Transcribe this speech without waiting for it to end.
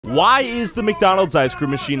Why is the McDonald's ice cream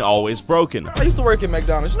machine always broken? I used to work at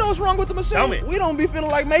McDonald's. You know what's wrong with the machine? Tell me. We don't be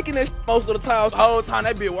feeling like making this most of the time. The whole time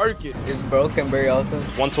they be working. It's broken very often.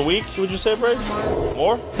 Once a week, would you say, Bryce?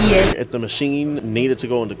 More? Yes. If the machine needed to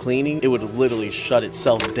go into cleaning, it would literally shut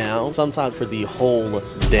itself down, sometimes for the whole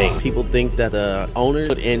day. People think that the owner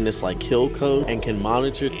put in this like kill code and can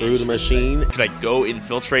monitor through the machine. Should I go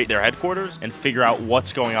infiltrate their headquarters and figure out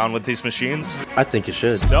what's going on with these machines? I think it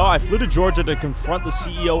should. So I flew to Georgia to confront the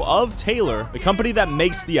CEO of Taylor, the company that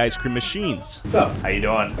makes the ice cream machines. What's up? How you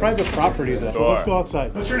doing? Private property though. So let's go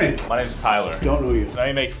outside. What's your name? My name's Tyler. Don't know you. Now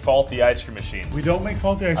you make faulty ice cream machines. We don't make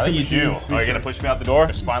faulty ice I cream think you do. machines. Are you gonna push me out the door?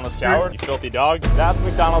 You spineless coward? You filthy dog? That's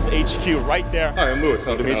McDonald's HQ right there. Hi, I'm Lewis.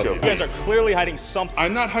 How Good to meet you. You guys are clearly hiding something.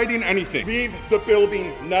 I'm not hiding anything. Leave the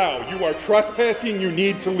building now. You are trespassing. You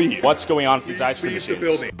need to leave. What's going on with these ice cream leave the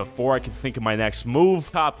machines? building. Before I could think of my next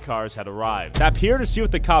move, cop cars had arrived. Tap here to see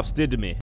what the cops did to me.